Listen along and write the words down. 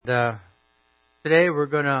Uh, Today we're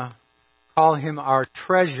going to call him our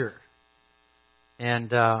treasure. And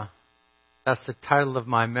that's the title of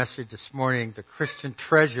my message this morning, The Christian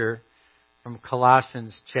Treasure from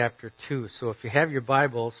Colossians chapter 2. So if you have your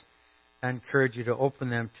Bibles, I encourage you to open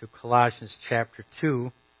them to Colossians chapter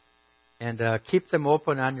 2. And keep them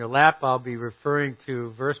open on your lap. I'll be referring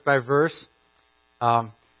to verse by verse.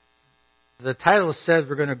 The title says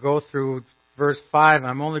we're going to go through verse 5.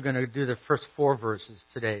 I'm only going to do the first 4 verses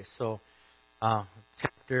today. So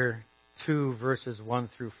chapter 2, verses 1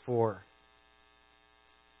 through 4.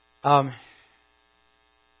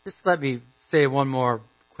 Just let me say one more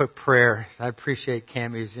quick prayer. I appreciate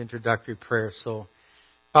Cammie's introductory prayer. So,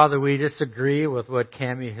 Father, we disagree with what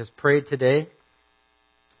Cammie has prayed today.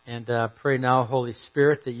 And pray now, Holy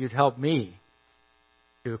Spirit, that you'd help me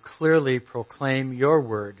to clearly proclaim your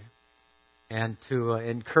word and to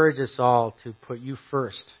encourage us all to put you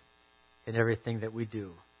first in everything that we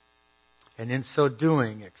do. And in so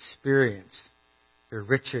doing, experience the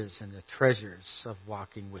riches and the treasures of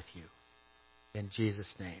walking with you. In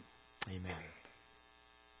Jesus' name, amen.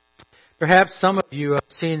 Perhaps some of you have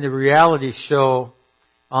seen the reality show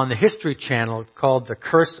on the History Channel called The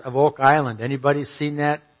Curse of Oak Island. Anybody seen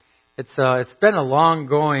that? It's been a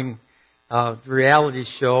long-going reality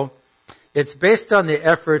show. It's based on the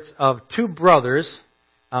efforts of 2 brothers,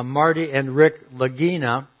 Marty and Rick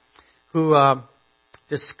Lagina, who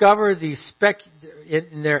discover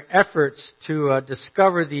in their efforts to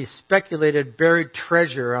discover the speculated buried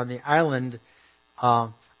treasure on the island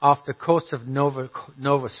off the coast of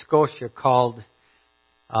Nova Scotia called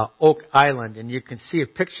Oak Island, and you can see a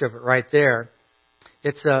picture of it right there.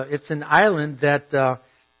 It's an island that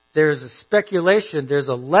there's a speculation, there's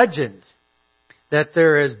a legend that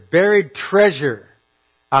there is buried treasure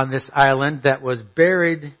on this island that was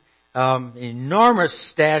buried, an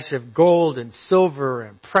enormous stash of gold and silver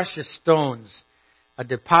and precious stones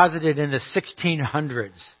deposited in the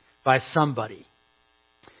 1600s by somebody.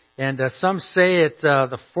 And some say it's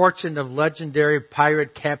the fortune of legendary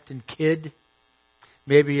pirate Captain Kidd.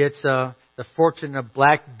 Maybe it's the fortune of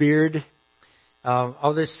Blackbeard.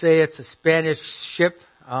 Others say it's a Spanish ship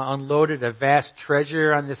unloaded a vast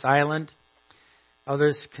treasure on this island.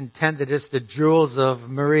 Others contend that it's the jewels of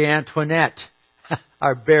Marie Antoinette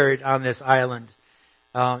are buried on this island.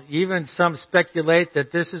 Even some speculate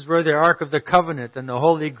that this is where the Ark of the Covenant and the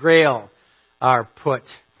Holy Grail are put.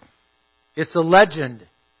 It's a legend.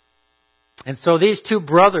 And so these 2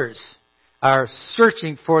 brothers are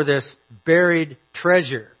searching for this buried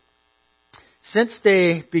treasure. Since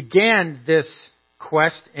they began this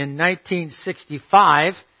quest in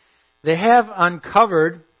 1965, they have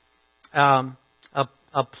uncovered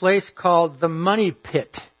a place called the Money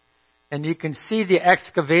Pit. And you can see the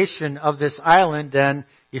excavation of this island, and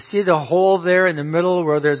you see the hole there in the middle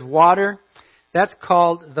where there's water. That's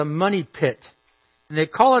called the Money Pit. And they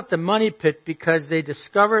call it the Money Pit because they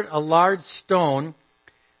discovered a large stone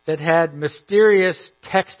that had mysterious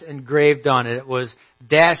text engraved on it. It was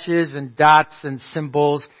dashes and dots and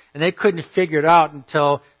symbols, and they couldn't figure it out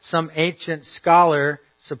until some ancient scholar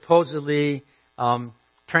supposedly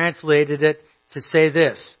translated it to say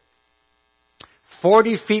this: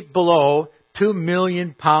 40 feet below, 2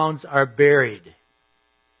 million pounds are buried.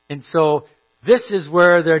 And so this is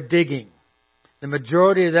where they're digging. The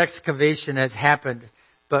majority of the excavation has happened,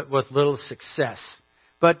 but with little success.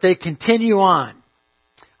 But they continue on.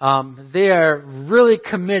 They are really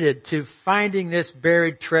committed to finding this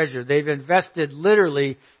buried treasure. They've invested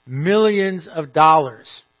literally millions of dollars.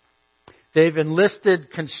 They've enlisted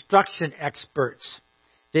construction experts.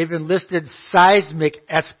 They've enlisted seismic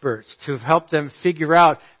experts to help them figure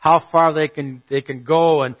out how far they can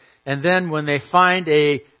go. And then when they find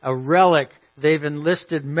a relic, they've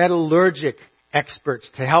enlisted metallurgic experts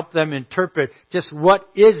to help them interpret just what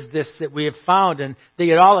is this that we have found. And they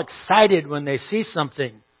get all excited when they see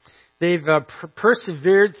something. They've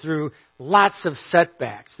persevered through lots of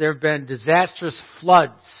setbacks. There have been disastrous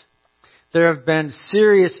floods. There have been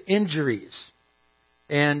serious injuries.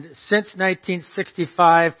 And since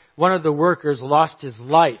 1965, one of the workers lost his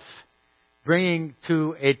life, bringing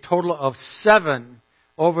to a total of 7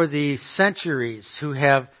 over the centuries who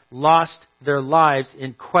have lost their lives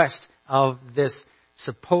in quest of this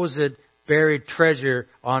supposed buried treasure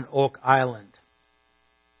on Oak Island.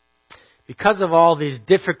 Because of all these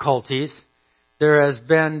difficulties, there has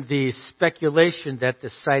been the speculation that the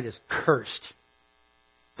site is cursed.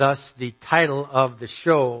 Thus, the title of the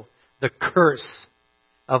show, The Curse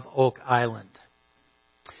of Oak Island.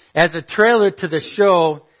 As a trailer to the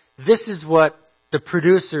show, this is what the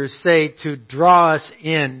producers say to draw us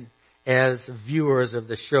in as viewers of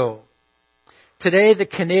the show. Today, the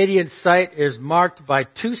Canadian site is marked by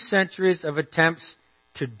 2 centuries of attempts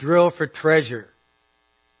to drill for treasure.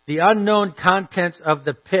 The unknown contents of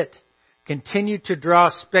the pit continue to draw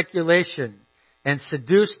speculation and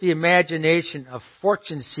seduce the imagination of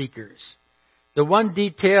fortune seekers. The one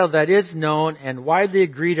detail that is known and widely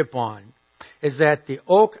agreed upon is that the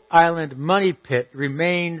Oak Island money pit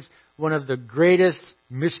remains one of the greatest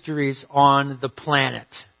mysteries on the planet.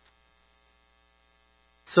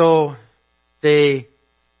 So they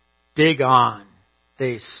dig on.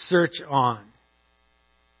 They search on.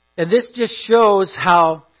 And this just shows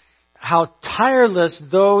how tireless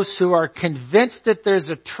those who are convinced that there's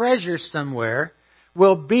a treasure somewhere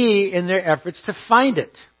will be in their efforts to find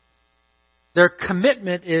it. Their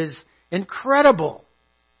commitment is incredible.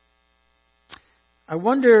 I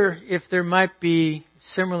wonder if there might be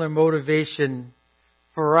similar motivation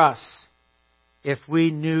for us if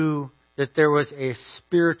we knew that there was a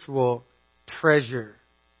spiritual treasure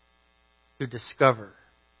to discover.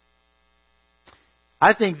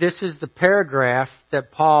 I think this is the paragraph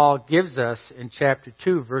that Paul gives us in chapter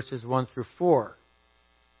 2, verses 1 through 4.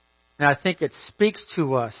 And I think it speaks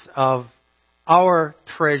to us of our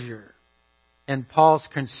treasure and Paul's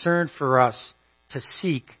concern for us to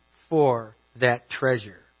seek for that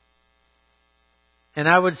treasure. And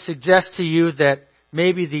I would suggest to you that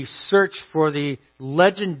maybe the search for the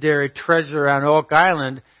legendary treasure on Oak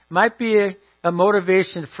Island might be a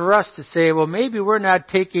motivation for us to say, well, maybe we're not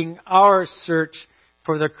taking our search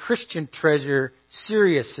for the Christian treasure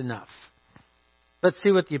serious enough. Let's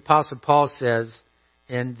see what the Apostle Paul says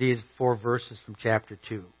in these 4 verses from chapter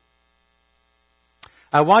 2.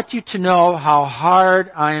 I want you to know how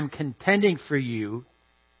hard I am contending for you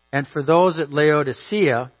and for those at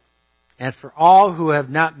Laodicea and for all who have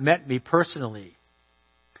not met me personally.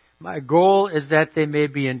 My goal is that they may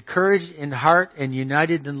be encouraged in heart and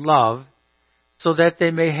united in love, so that they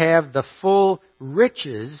may have the full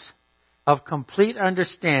riches of complete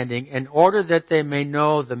understanding, in order that they may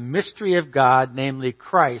know the mystery of God, namely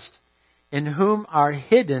Christ, in whom are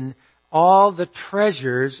hidden all the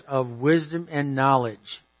treasures of wisdom and knowledge.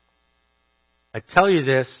 I tell you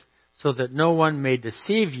this so that no one may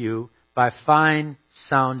deceive you by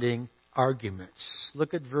fine-sounding arguments.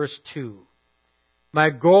 Look at verse 2. My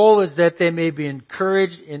goal is that they may be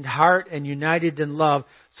encouraged in heart and united in love,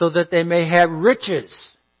 so that they may have riches,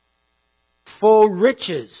 full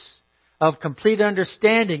riches of complete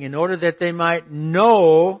understanding, in order that they might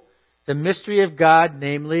know the mystery of God,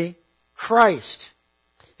 namely Christ,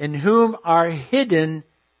 in whom are hidden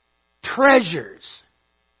treasures,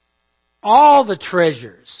 all the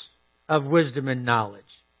treasures of wisdom and knowledge.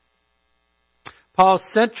 Paul's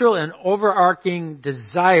central and overarching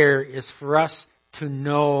desire is for us to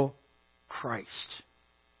know Christ.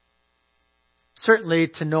 Certainly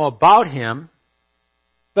to know about Him,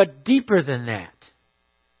 but deeper than that.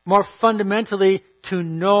 More fundamentally, to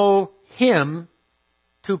know Him,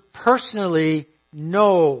 to personally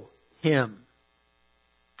know Him.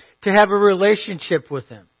 To have a relationship with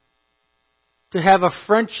Him. To have a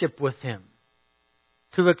friendship with Him.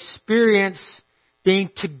 To experience being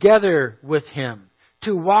together with Him.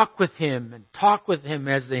 To walk with Him and talk with Him,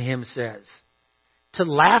 as the hymn says. To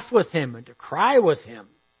laugh with Him and to cry with Him.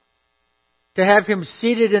 To have Him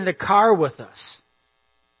seated in the car with us.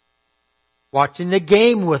 Watching the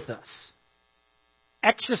game with us.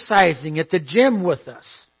 Exercising at the gym with us.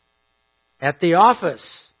 At the office.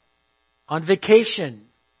 On vacation.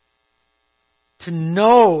 To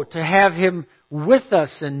know, to have Him with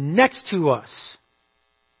us and next to us.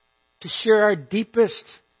 To share our deepest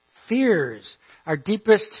fears, our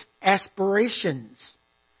deepest aspirations.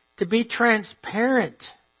 To be transparent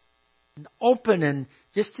and open and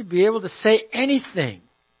just to be able to say anything.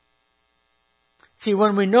 See,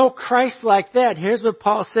 when we know Christ like that, here's what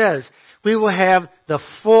Paul says. We will have the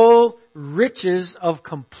full riches of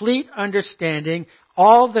complete understanding,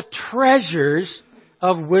 all the treasures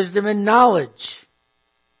of wisdom and knowledge.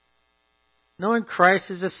 Knowing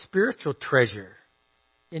Christ is a spiritual treasure.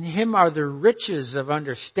 In Him are the riches of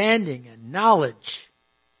understanding and knowledge.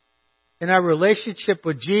 In our relationship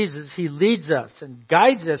with Jesus, He leads us and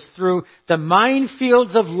guides us through the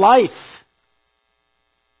minefields of life.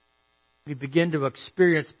 We begin to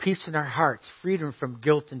experience peace in our hearts, freedom from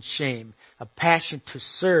guilt and shame, a passion to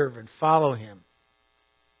serve and follow Him.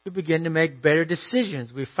 We begin to make better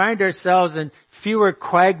decisions. We find ourselves in fewer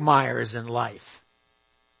quagmires in life.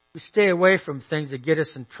 We stay away from things that get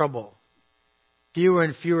us in trouble. Fewer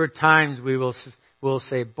and fewer times we will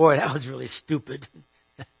say, boy, that was really stupid.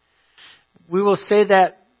 We will say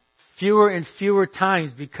that fewer and fewer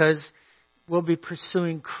times because we'll be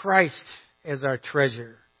pursuing Christ as our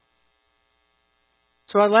treasure.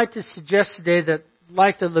 So I'd like to suggest today that,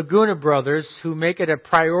 like the Laguna brothers, who make it a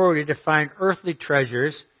priority to find earthly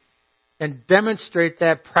treasures and demonstrate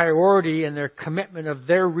that priority in their commitment of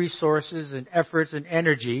their resources and efforts and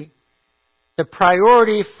energy, the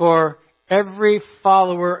priority for every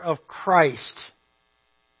follower of Christ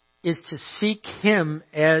is to seek Him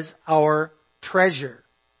as our treasure.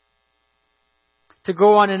 To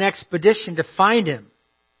go on an expedition to find Him.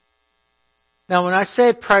 Now, when I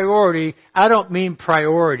say priority, I don't mean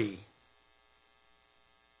priority.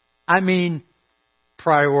 I mean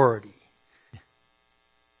priority.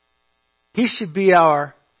 He should be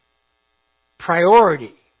our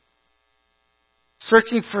priority.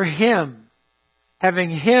 Searching for Him.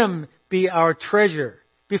 Having Him be our treasure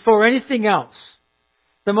before anything else.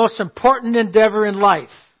 The most important endeavor in life.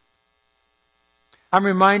 I'm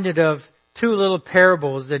reminded of two little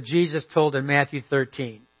parables that Jesus told in Matthew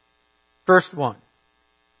 13. First one.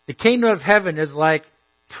 The kingdom of heaven is like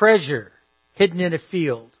treasure hidden in a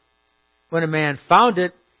field. When a man found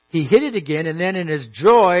it, he hid it again, and then in his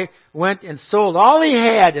joy went and sold all he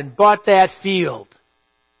had and bought that field.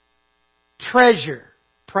 Treasure.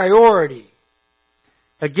 Priority.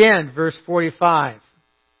 Again, verse 45.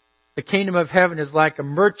 The kingdom of heaven is like a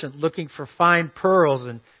merchant looking for fine pearls,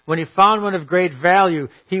 and when he found one of great value,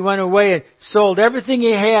 he went away and sold everything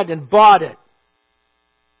he had and bought it.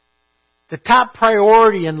 The top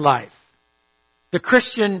priority in life. The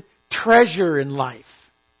Christian treasure in life.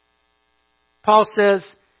 Paul says,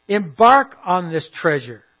 embark on this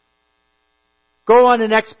treasure. Go on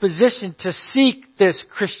an expedition to seek this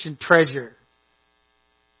Christian treasure.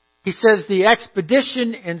 He says the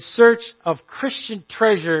expedition in search of Christian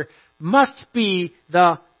treasure must be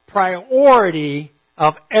the priority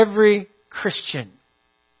of every Christian.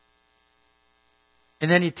 And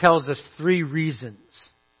then he tells us three reasons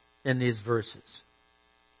in these verses.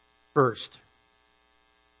 First,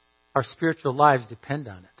 our spiritual lives depend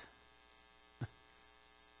on it.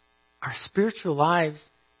 Our spiritual lives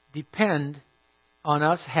depend on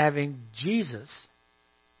us having Jesus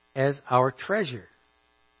as our treasure.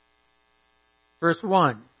 Verse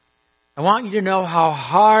 1. I want you to know how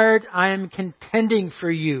hard I am contending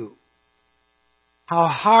for you. How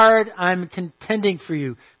hard I'm contending for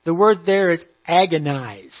you. The word there is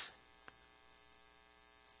agonize.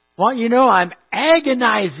 I want you to know I'm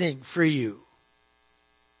agonizing for you.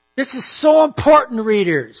 This is so important,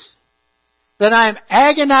 readers, that I'm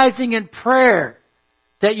agonizing in prayer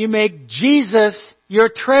that you make Jesus your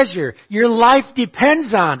treasure. Your life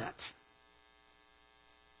depends on it.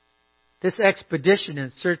 This expedition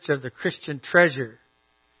in search of the Christian treasure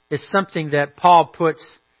is something that Paul puts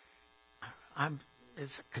as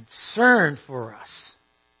a concern for us.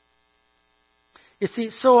 You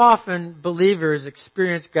see, so often believers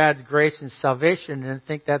experience God's grace and salvation and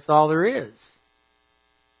think that's all there is.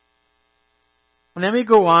 And then we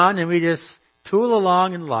go on and we just tool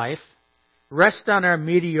along in life, rest on our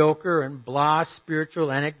mediocre and blah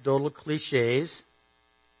spiritual anecdotal cliches.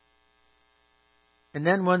 And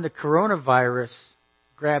then when the coronavirus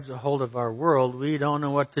grabs a hold of our world, we don't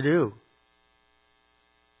know what to do.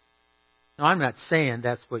 Now, I'm not saying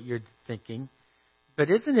that's what you're thinking, but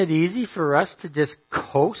isn't it easy for us to just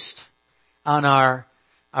coast on our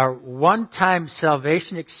one-time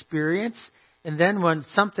salvation experience, and then when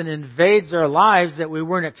something invades our lives that we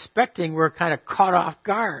weren't expecting, we're kind of caught off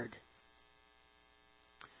guard?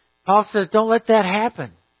 Paul says, don't let that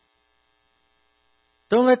happen.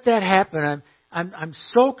 Don't let that happen. I'm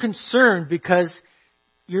so concerned because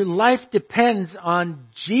your life depends on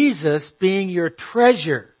Jesus being your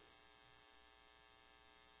treasure.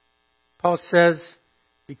 Paul says,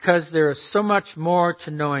 because there is so much more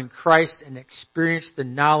to knowing Christ and experience the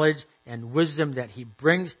knowledge and wisdom that He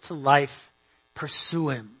brings to life,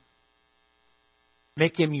 pursue Him.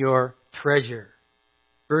 Make Him your treasure.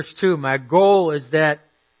 Verse 2, my goal is that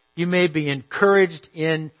you may be encouraged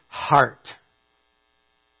in heart.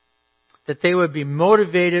 That they would be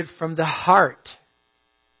motivated from the heart.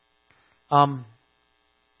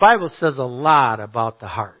 Bible says a lot about the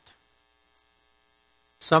heart.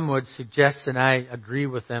 Some would suggest, and I agree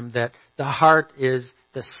with them, that the heart is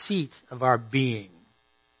the seat of our being.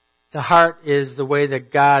 The heart is the way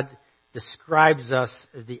that God describes us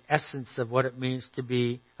as the essence of what it means to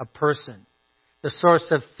be a person. The source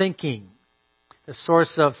of thinking, the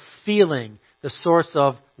source of feeling, the source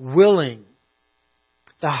of willing.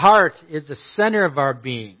 The heart is the center of our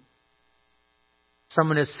being.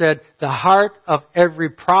 Someone has said, the heart of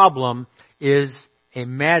every problem is a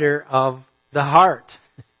matter of the heart.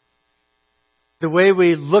 The way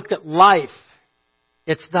we look at life,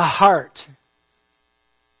 it's the heart.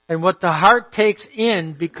 And what the heart takes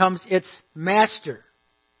in becomes its master.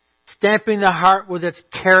 stamping the heart with its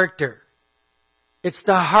character. It's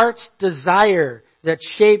the heart's desire that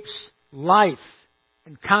shapes life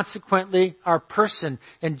and consequently our person.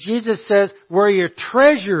 And Jesus says, where your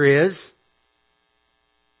treasure is,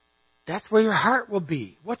 that's where your heart will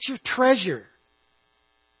be. What's your treasure?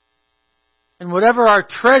 And whatever our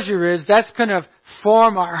treasure is, that's going to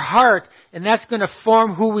form our heart, and that's going to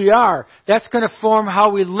form who we are. That's going to form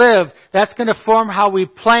how we live. That's going to form how we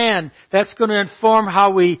plan. That's going to inform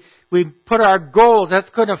how we put our goals. That's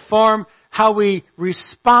going to form how we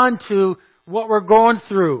respond to what we're going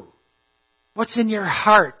through. What's in your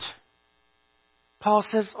heart? Paul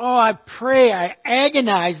says, I pray, I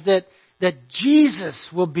agonize that Jesus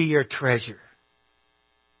will be your treasure.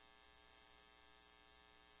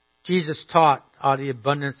 Jesus taught, out of the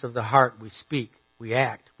abundance of the heart we speak, we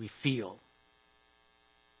act, we feel.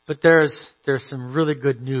 But there's some really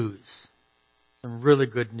good news. Some really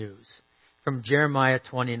good news from Jeremiah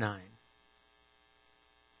 29.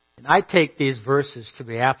 And I take these verses to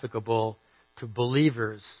be applicable to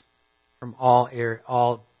believers from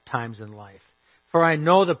all times in life. For I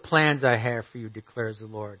know the plans I have for you, declares the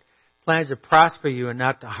Lord. Plans to prosper you and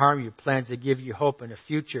not to harm you. Plans to give you hope in a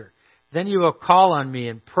future. Then you will call on me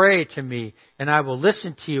and pray to me, and I will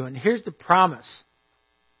listen to you. And here's the promise.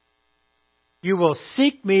 You will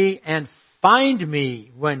seek me and find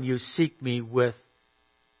me when you seek me with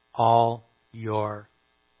all your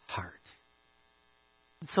heart.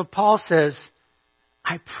 And so Paul says,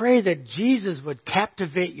 I pray that Jesus would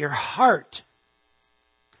captivate your heart.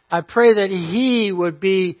 I pray that He would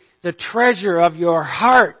be the treasure of your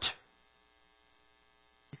heart.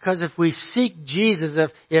 Because if we seek Jesus,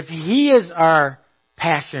 if He is our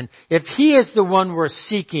passion, if He is the one we're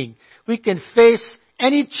seeking, we can face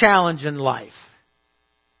any challenge in life.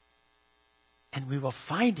 And we will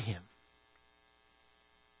find Him.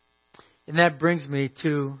 And that brings me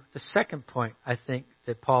to the second point, I think,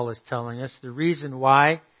 that Paul is telling us. The reason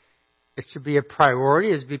why it should be a priority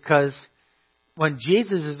is because when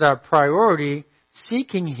Jesus is our priority,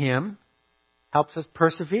 seeking Him helps us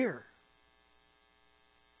persevere.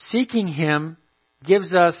 Seeking Him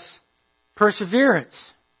gives us perseverance.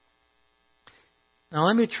 Now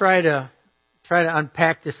let me try to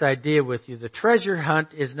unpack this idea with you. The treasure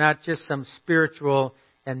hunt is not just some spiritual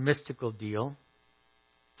and mystical deal.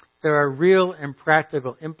 There are real and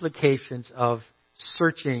practical implications of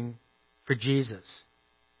searching for Jesus.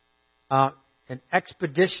 An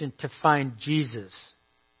expedition to find Jesus,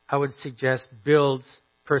 I would suggest, builds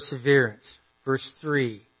perseverance. Verse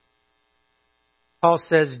 3. Paul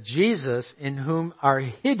says, Jesus, in whom are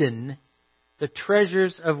hidden the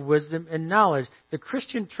treasures of wisdom and knowledge. The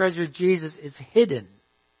Christian treasure, Jesus, is hidden.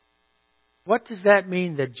 What does that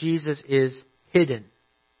mean, that Jesus is hidden?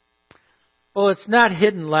 Well, it's not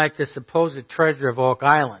hidden like the supposed treasure of Oak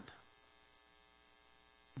Island.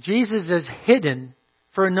 Jesus is hidden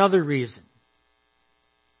for another reason.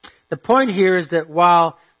 The point here is that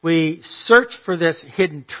while we search for this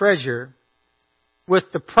hidden treasure, with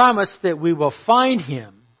the promise that we will find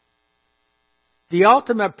Him, the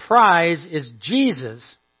ultimate prize is Jesus,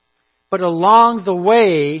 but along the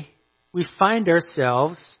way we find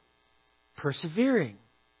ourselves persevering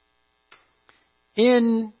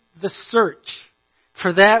in the search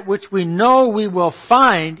for that which we know we will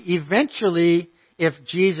find eventually. If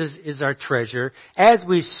Jesus is our treasure, as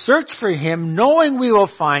we search for Him, knowing we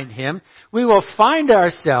will find Him, we will find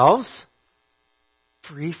ourselves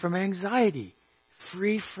free from anxiety,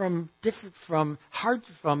 free from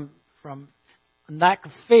lack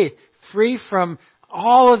of faith, free from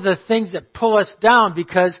all of the things that pull us down,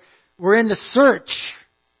 because we're in the search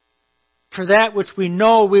for that which we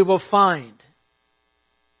know we will find.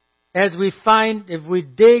 As we find, if we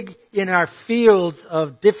dig in our fields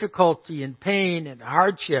of difficulty and pain and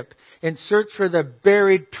hardship and search for the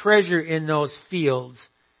buried treasure in those fields,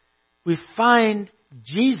 we find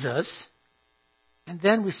Jesus, and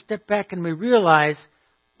then we step back and we realize,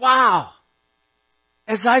 wow,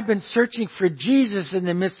 as I've been searching for Jesus in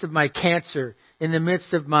the midst of my cancer, in the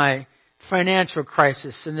midst of my financial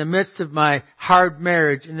crisis, in the midst of my hard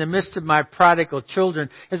marriage, in the midst of my prodigal children,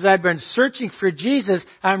 as I've been searching for Jesus,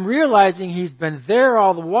 I'm realizing He's been there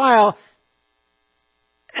all the while,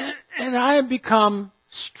 and I have become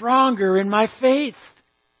stronger in my faith.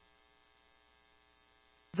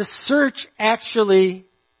 The search actually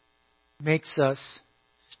makes us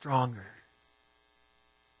stronger.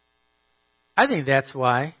 I think that's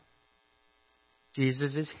why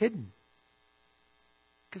Jesus is hidden.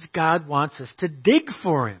 Because God wants us to dig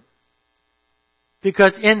for Him.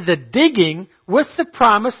 Because in the digging, with the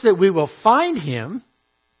promise that we will find Him,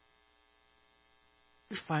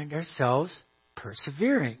 we find ourselves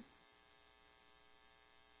persevering.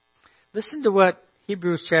 Listen to what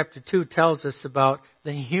Hebrews chapter 2 tells us about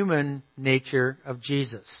the human nature of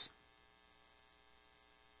Jesus.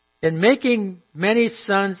 In making many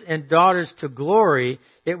sons and daughters to glory,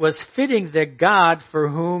 it was fitting that God, for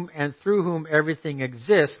whom and through whom everything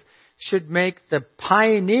exists, should make the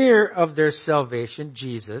pioneer of their salvation,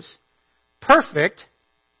 Jesus, perfect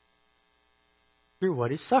through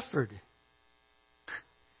what he suffered.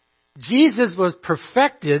 Jesus was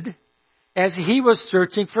perfected as he was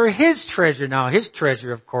searching for his treasure. Now, his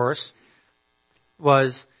treasure, of course,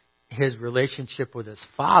 was his relationship with his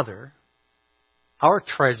Father. Our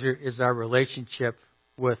treasure is our relationship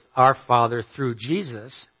with our Father through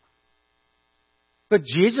Jesus. But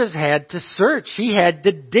Jesus had to search. He had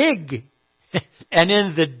to dig. And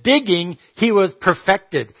in the digging, he was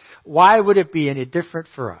perfected. Why would it be any different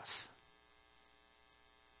for us?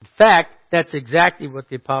 In fact, that's exactly what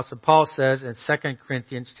the Apostle Paul says in 2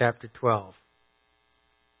 Corinthians chapter 12.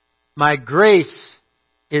 My grace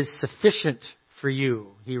is sufficient for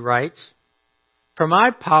you, he writes, for my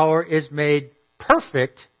power is made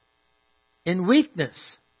perfect in weakness.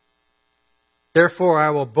 Therefore, I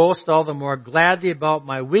will boast all the more gladly about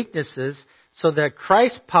my weaknesses, so that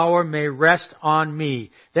Christ's power may rest on me.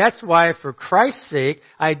 That's why, for Christ's sake,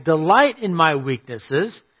 I delight in my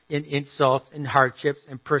weaknesses, in insults, in hardships,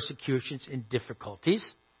 in persecutions, in difficulties.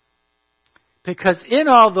 Because in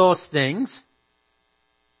all those things,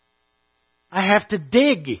 I have to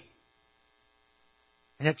dig.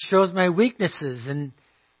 And it shows my weaknesses. And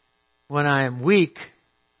when I am weak,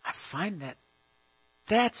 I find that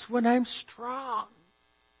that's when I'm strong.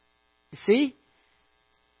 You see?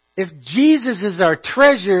 If Jesus is our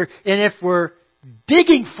treasure, and if we're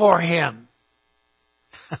digging for him,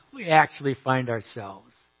 we actually find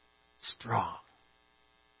ourselves strong.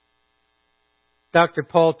 Dr.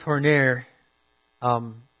 Paul Tournier,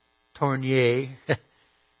 a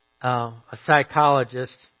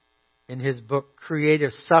psychologist, in his book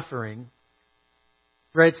Creative Suffering,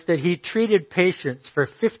 writes that he treated patients for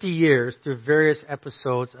 50 years through various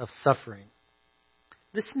episodes of suffering.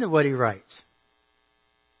 Listen to what he writes.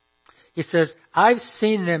 He says, I've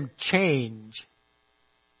seen them change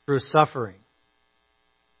through suffering.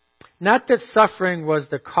 Not that suffering was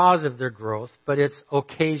the cause of their growth, but its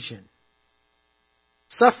occasion.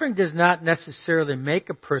 Suffering does not necessarily make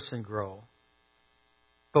a person grow,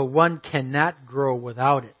 but one cannot grow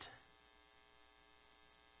without it.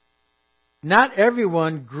 Not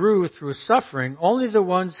everyone grew through suffering, only the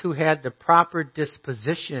ones who had the proper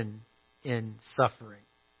disposition in suffering.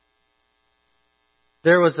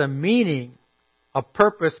 There was a meaning, a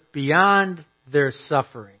purpose beyond their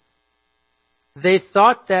suffering. They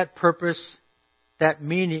thought that purpose, that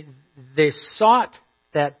meaning, they sought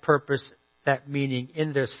that purpose, that meaning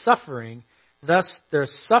in their suffering. Thus, their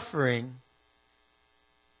suffering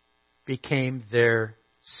became their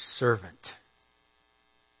servant.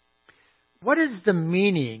 What is the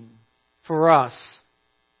meaning for us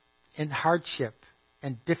in hardship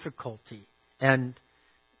and difficulty and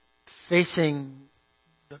facing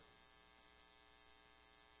the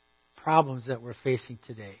problems that we're facing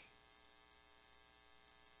today?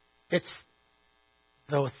 It's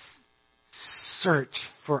the search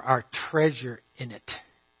for our treasure in it.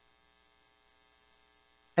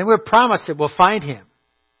 And we're promised that we'll find him.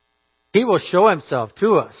 He will show himself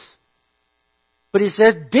to us. But he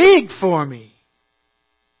says, dig for me.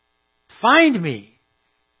 Find me.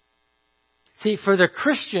 See, for the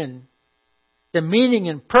Christian, the meaning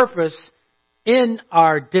and purpose in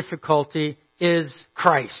our difficulty is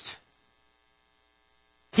Christ.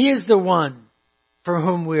 He is the one for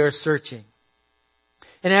whom we are searching.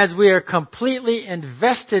 And as we are completely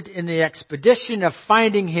invested in the expedition of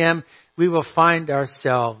finding him, we will find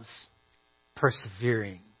ourselves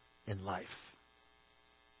persevering in life.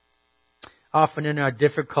 Often in our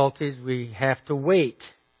difficulties, we have to wait.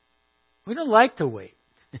 We don't like to wait.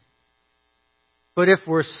 But if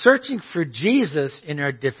we're searching for Jesus in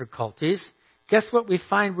our difficulties, guess what we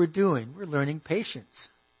find we're doing? We're learning patience.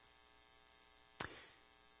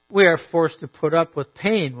 We are forced to put up with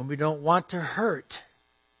pain when we don't want to hurt.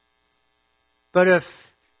 But if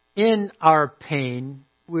in our pain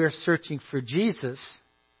we are searching for Jesus,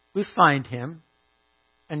 we find him,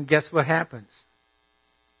 and guess what happens?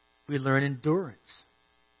 We learn endurance.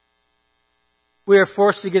 We are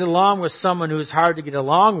forced to get along with someone who is hard to get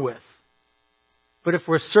along with. But if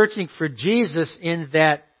we're searching for Jesus in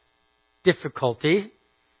that difficulty,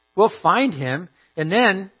 we'll find him, and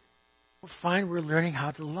then we'll find we're learning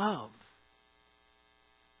how to love.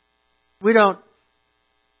 We don't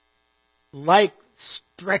like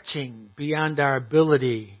stretching beyond our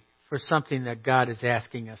ability for something that God is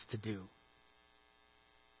asking us to do.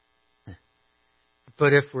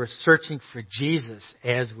 But if we're searching for Jesus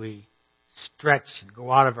as we stretch and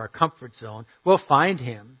go out of our comfort zone, we'll find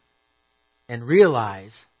Him and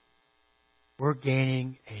realize we're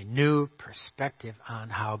gaining a new perspective on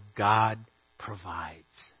how God provides.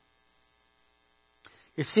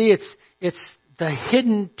 You see, it's the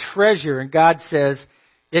hidden treasure, and God says,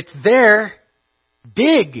 it's there,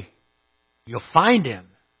 dig, you'll find Him.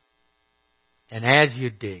 And as you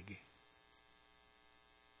dig,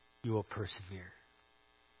 you will persevere.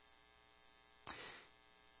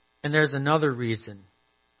 And there's another reason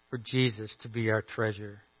for Jesus to be our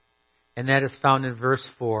treasure, and that is found in verse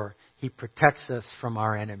 4. He protects us from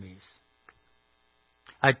our enemies.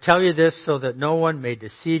 I tell you this so that no one may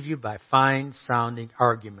deceive you by fine-sounding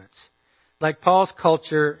arguments. Like Paul's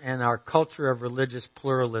culture and our culture of religious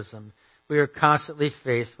pluralism, we are constantly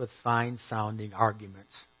faced with fine-sounding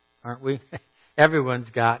arguments, aren't we?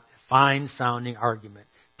 Everyone's got a fine-sounding argument,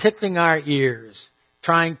 tickling our ears,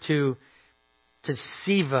 trying to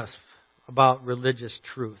deceive us about religious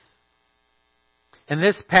truth. And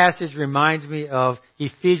this passage reminds me of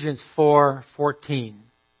Ephesians 4:14,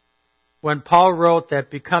 when Paul wrote that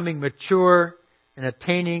becoming mature and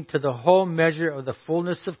attaining to the whole measure of the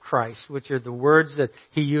fullness of Christ, which are the words that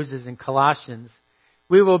he uses in Colossians,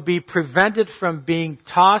 we will be prevented from being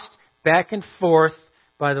tossed back and forth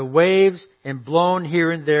by the waves and blown here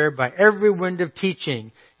and there by every wind of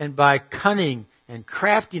teaching and by cunning and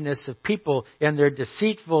craftiness of people and their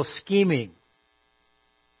deceitful scheming.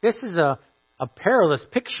 This is a perilous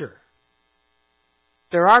picture.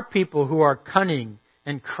 There are people who are cunning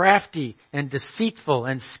and crafty and deceitful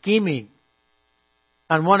and scheming.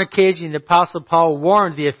 On one occasion, the Apostle Paul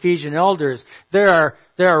warned the Ephesian elders, there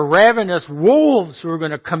are ravenous wolves who are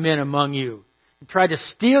going to come in among you and try to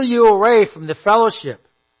steal you away from the fellowship.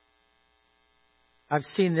 I've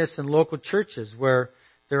seen this in local churches where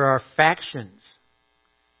there are factions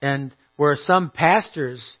and where some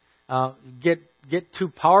pastors get too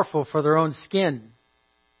powerful for their own skin.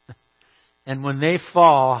 And when they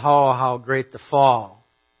fall, how great the fall.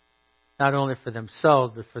 Not only for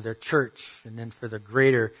themselves, but for their church and then for the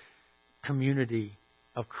greater community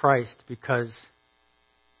of Christ, because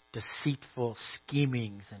deceitful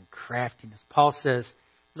schemings and craftiness. Paul says,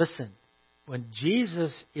 listen, when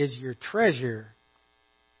Jesus is your treasure,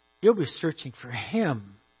 you'll be searching for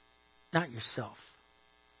Him, not yourself.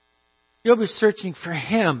 You'll be searching for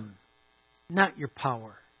Him, not your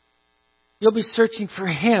power. You'll be searching for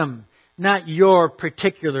Him, not your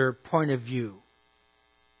particular point of view.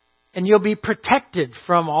 And you'll be protected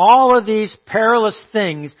from all of these perilous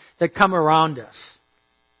things that come around us.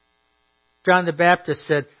 John the Baptist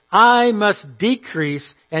said, I must decrease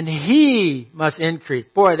and He must increase.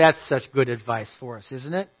 Boy, that's such good advice for us,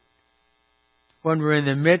 isn't it? When we're in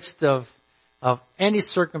the midst of any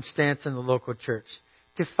circumstance in the local church.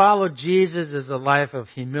 To follow Jesus is a life of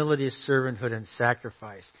humility, servanthood, and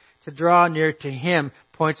sacrifice. To draw near to Him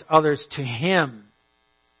points others to Him.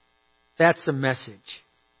 That's the message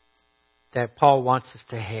that Paul wants us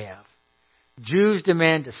to have. Jews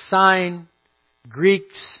demand a sign.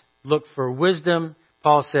 Greeks look for wisdom.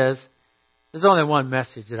 Paul says, there's only one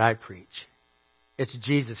message that I preach. It's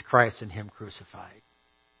Jesus Christ and Him crucified.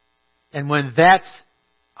 And when that's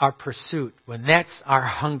our pursuit, when that's our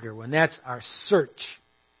hunger, when that's our search,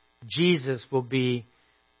 Jesus will be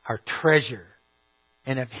our treasure.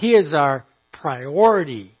 And if He is our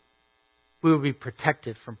priority, we will be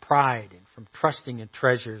protected from pride and from trusting in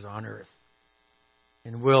treasures on earth.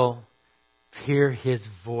 And we'll hear His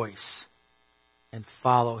voice and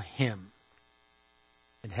follow Him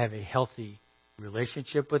and have a healthy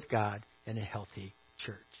relationship with God and a healthy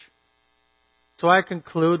church. So I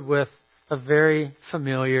conclude with a very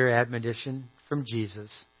familiar admonition from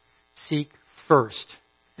Jesus. Seek first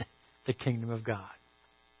the kingdom of God.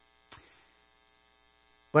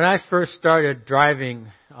 When I first started driving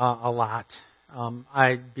a lot,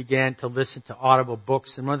 I began to listen to audible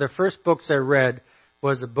books. And one of the first books I read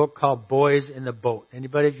was a book called Boys in the Boat.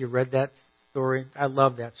 Anybody of you read that story? I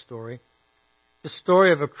love that story. The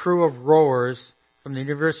story of a crew of rowers from the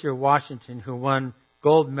University of Washington who won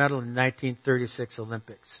gold medal in the 1936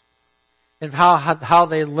 Olympics. And how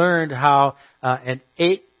they learned how an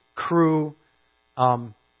 8-crew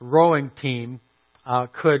rowing team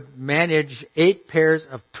could manage 8 pairs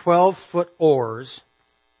of 12-foot oars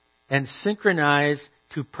and synchronize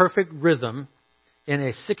to perfect rhythm in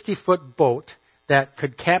a 60-foot boat that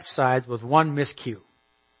could capsize with one miscue.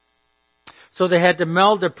 So they had to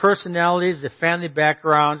meld their personalities, their family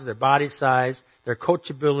backgrounds, their body size, their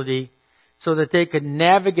coachability, so that they could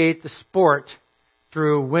navigate the sport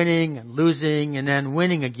through winning and losing and then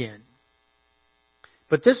winning again.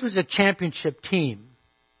 But this was a championship team.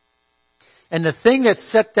 And the thing that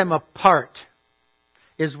set them apart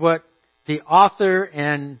is what the author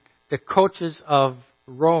and the coaches of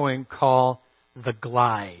rowing call the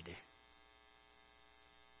glide.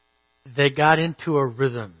 They got into a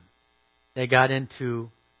rhythm. They got into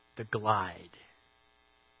the glide.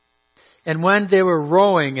 And when they were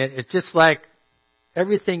rowing, it's just like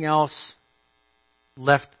everything else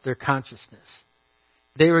left their consciousness.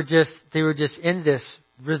 They were just in this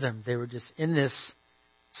rhythm. They were just in this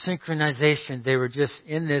synchronization. They were just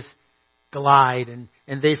in this glide,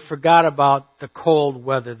 and they forgot about the cold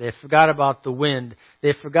weather. They forgot about the wind.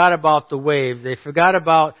 They forgot about the waves. They forgot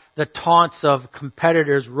about the taunts of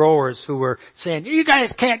competitors, rowers who were saying, "You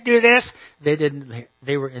guys can't do this." They didn't.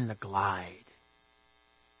 They were in the glide.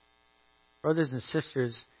 Brothers and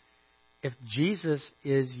sisters, if Jesus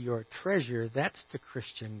is your treasure, that's the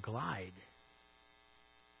Christian glide.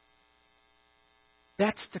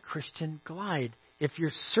 That's the Christian glide. If you're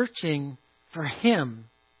searching for Him,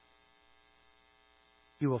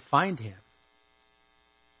 you will find Him,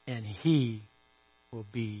 and He will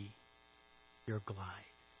be your glide.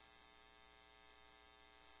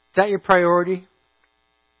 Is that your priority?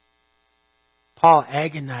 Paul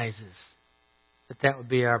agonizes that would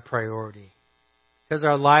be our priority, because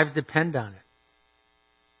our lives depend on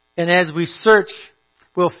it. And as we search,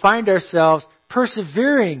 we'll find ourselves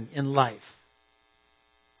persevering in life.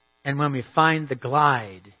 And when we find the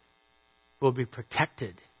glide, we'll be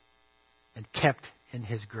protected and kept in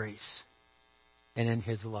His grace and in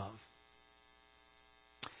His love.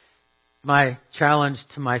 My challenge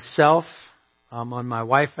to myself, when my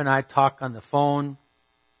wife and I talk on the phone,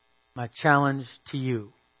 my challenge to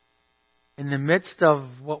you, in the midst of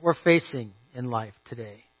what we're facing in life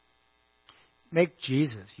today, make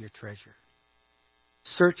Jesus your treasure.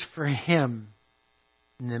 Search for Him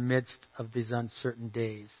in the midst of these uncertain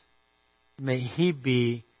days. May He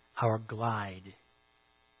be our glide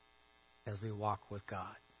as we walk with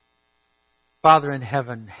God. Father in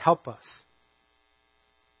heaven, help us.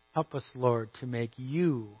 Help us, Lord, to make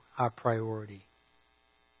You our priority.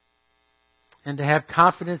 And to have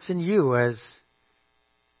confidence in You, as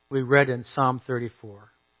we read in Psalm 34.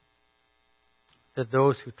 That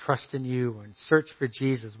those who trust in You and search for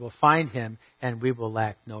Jesus will find Him, and we will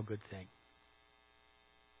lack no good thing.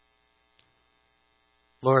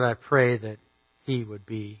 Lord, I pray that He would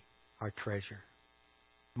be our treasure,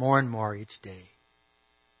 more and more each day.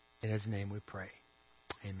 In His name we pray.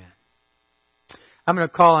 Amen. I'm going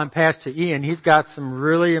to call on Pastor Ian. He's got some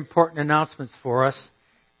really important announcements for us,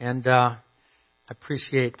 and I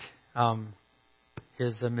appreciate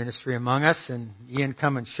his ministry among us. And Ian,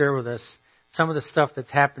 come and share with us some of the stuff that's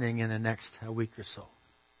happening in the next week or so.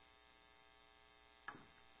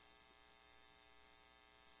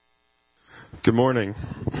 Good morning.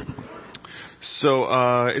 So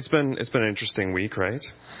it's been an interesting week, right?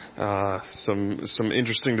 Some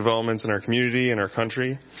interesting developments in our community and our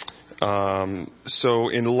country. So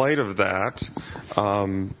in light of that,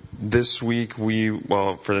 this week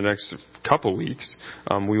for the next couple weeks,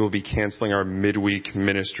 we will be canceling our midweek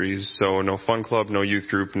ministries. So no fun club, no youth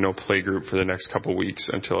group, no play group for the next couple weeks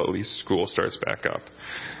until at least school starts back up.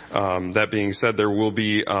 That being said, there will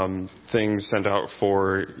be things sent out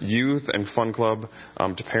for youth and fun club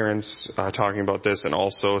to parents talking about this, and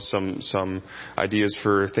also some ideas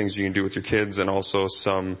for things you can do with your kids, and also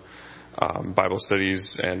some Bible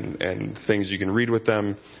studies and things you can read with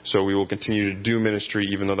them. So we will continue to do ministry,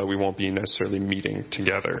 even though that we won't be necessarily meeting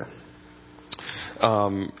together.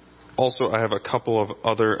 Also, I have a couple of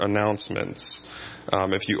other announcements.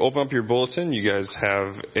 If you open up your bulletin, you guys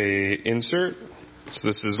have a insert. So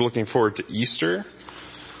this is looking forward to Easter.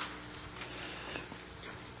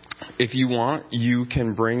 If you want, you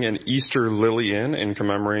can bring an Easter lily in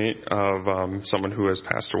commemorate of someone who has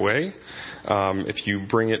passed away. If you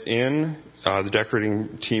bring it in, the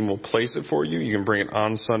decorating team will place it for you. You can bring it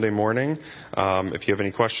on Sunday morning. If you have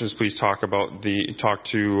any questions, please talk to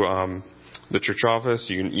the church office.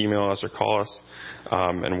 You can email us or call us,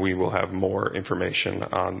 and we will have more information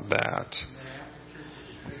on that.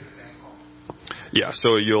 Yeah,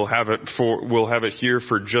 so we'll have it here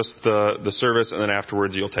for just the service, and then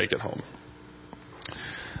afterwards you'll take it home.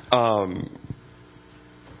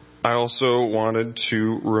 I also wanted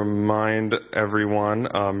to remind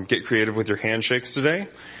everyone, get creative with your handshakes today.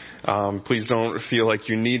 Please don't feel like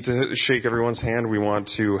you need to shake everyone's hand. We want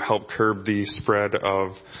to help curb the spread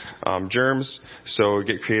of germs. So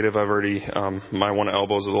get creative. I've already, my one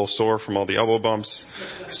elbow is a little sore from all the elbow bumps.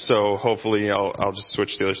 So hopefully I'll just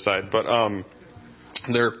switch to the other side. But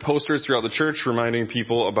there are posters throughout the church reminding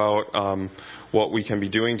people about what we can be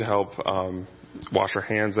doing to help wash our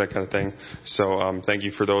hands, that kind of thing. So thank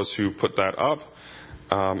you for those who put that up.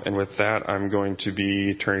 And with that, I'm going to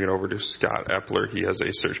be turning it over to Scott Epler. He has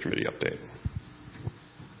a search committee update.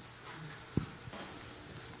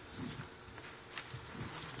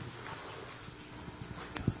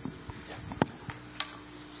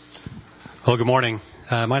 Well, good morning.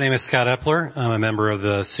 My name is Scott Epler. I'm a member of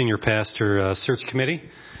the Senior Pastor Search Committee,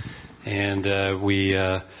 and we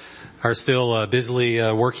are still busily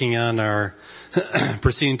working on our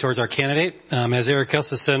proceeding towards our candidate. As Eric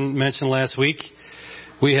Gustafson mentioned last week,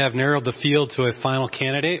 we have narrowed the field to a final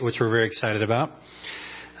candidate, which we're very excited about.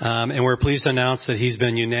 And we're pleased to announce that he's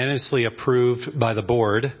been unanimously approved by the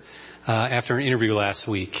board after an interview last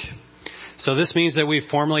week. So this means that we've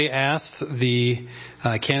formally asked the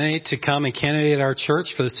candidate to come and candidate at our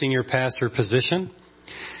church for the senior pastor position.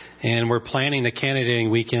 And we're planning the candidating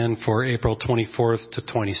weekend for April 24th to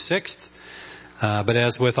 26th. But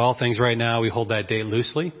as with all things right now, we hold that date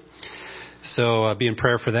loosely. So be in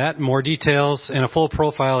prayer for that. More details and a full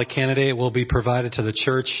profile of candidate will be provided to the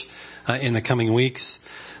church in the coming weeks.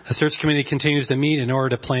 The search committee continues to meet in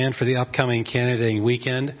order to plan for the upcoming candidating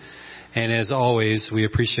weekend. And as always, we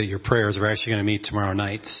appreciate your prayers. We're actually going to meet tomorrow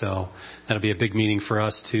night. So that'll be a big meeting for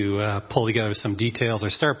us to pull together some details or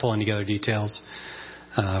start pulling together details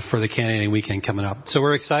for the candidating weekend coming up. So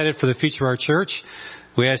we're excited for the future of our church.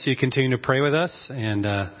 We ask you to continue to pray with us. And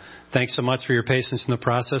thanks so much for your patience in the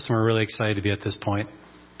process. And we're really excited to be at this point.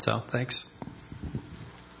 So thanks.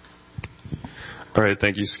 All right.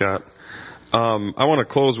 Thank you, Scott. I want to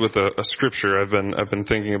close with a scripture. I've been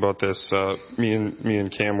thinking about this. Me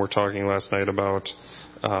and Cam were talking last night about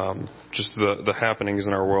just the happenings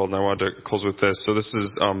in our world, and I wanted to close with this. So this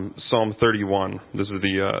is Psalm 31. This is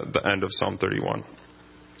the end of Psalm 31,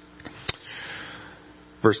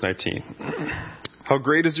 verse 19. How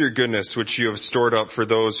great is your goodness, which you have stored up for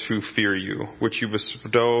those who fear you, which you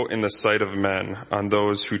bestow in the sight of men on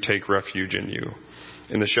those who take refuge in you.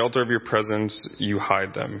 In the shelter of your presence, you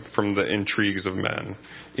hide them from the intrigues of men.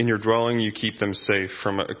 In your dwelling, you keep them safe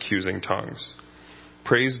from accusing tongues.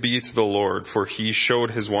 Praise be to the Lord, for he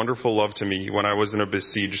showed his wonderful love to me when I was in a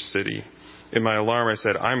besieged city. In my alarm, I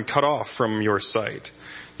said, I am cut off from your sight.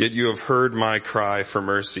 Yet you have heard my cry for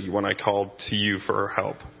mercy when I called to you for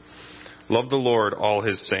help. Love the Lord, all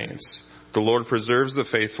his saints. The Lord preserves the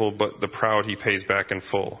faithful, but the proud he pays back in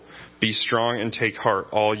full. Be strong and take heart,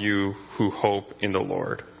 all you who hope in the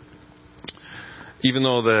Lord. Even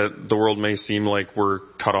though the world may seem like we're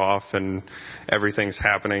cut off and everything's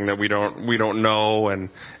happening that we don't know, and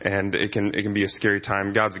it can be a scary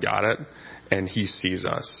time, God's got it, and he sees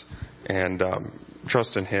us. And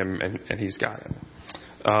trust in him, and he's got it.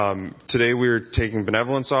 Today we're taking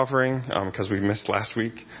benevolence offering because we missed last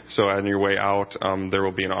week. So on your way out, there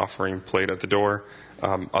will be an offering plate at the door.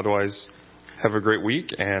 Otherwise, have a great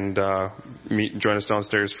week and join us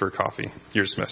downstairs for coffee. You're dismissed.